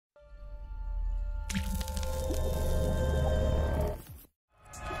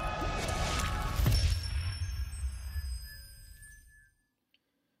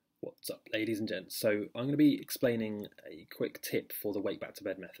ladies and gents. So I'm going to be explaining a quick tip for the wake back to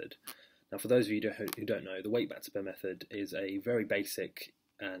bed method. Now, for those of you who don't know, the wake back to bed method is a very basic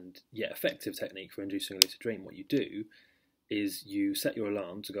and yet effective technique for inducing a lucid dream. What you do is you set your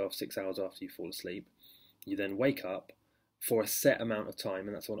alarm to go off 6 hours after you fall asleep. You then wake up for a set amount of time,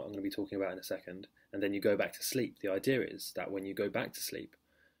 and that's what I'm going to be talking about in a second, and then you go back to sleep. The idea is that when you go back to sleep,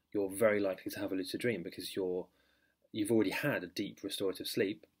 you're very likely to have a lucid dream because you've already had a deep restorative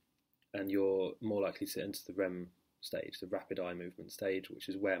sleep, and you're more likely to enter the REM stage, the rapid eye movement stage, which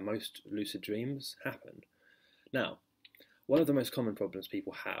is where most lucid dreams happen. Now, one of the most common problems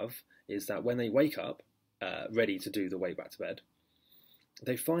people have is that when they wake up, ready to do the wake back to bed,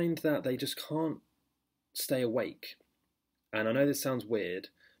 they find that they just can't stay awake. And I know this sounds weird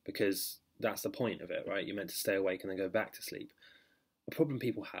because that's the point of it, right? You're meant to stay awake and then go back to sleep. The problem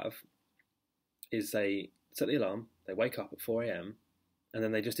people have is they set the alarm, they wake up at 4 a.m, and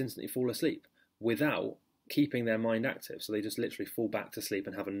then they just instantly fall asleep without keeping their mind active. So they just literally fall back to sleep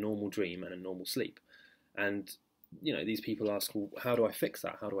and have a normal dream and a normal sleep. And, you know, these people ask, well, how do I fix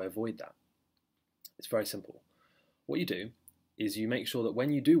that? How do I avoid that? It's very simple. What you do is you make sure that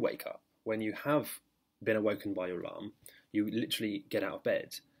when you do wake up, when you have been awoken by your alarm, you literally get out of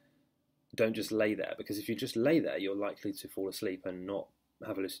bed. Don't just lay there, because if you just lay there, you're likely to fall asleep and not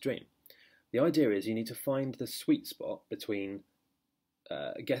have a lucid dream. The idea is you need to find the sweet spot between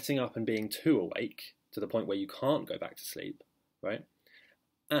getting up and being too awake to the point where you can't go back to sleep, right?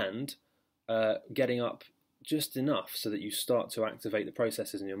 And getting up just enough so that you start to activate the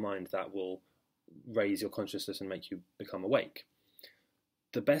processes in your mind that will raise your consciousness and make you become awake.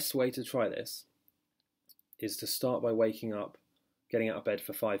 The best way to try this is to start by waking up, getting out of bed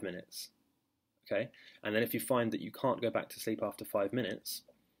for 5 minutes, okay? And then if you find that you can't go back to sleep after 5 minutes,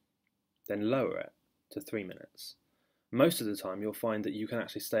 then lower it to 3 minutes. Most of the time you'll find that you can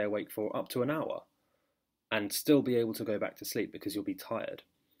actually stay awake for up to an hour and still be able to go back to sleep because you'll be tired.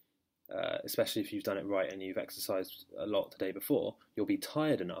 Especially if you've done it right and you've exercised a lot the day before, you'll be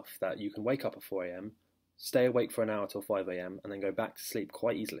tired enough that you can wake up at 4 a.m, stay awake for an hour till 5 a.m, and then go back to sleep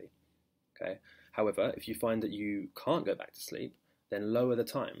quite easily. Okay. However, if you find that you can't go back to sleep, then lower the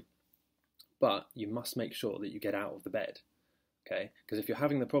time. But you must make sure that you get out of the bed. Okay? Because if you're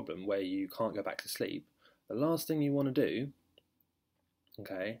having the problem where you can't go back to sleep, the last thing you want to do,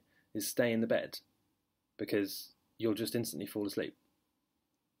 okay, is stay in the bed, because you'll just instantly fall asleep.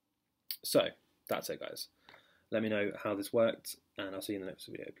 So, that's it, guys. Let me know how this worked, and I'll see you in the next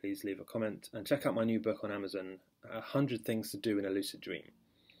video. Please leave a comment, and check out my new book on Amazon, 100 Things to Do in a Lucid Dream.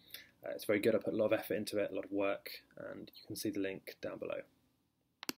 It's very good. I put a lot of effort into it, a lot of work, and you can see the link down below.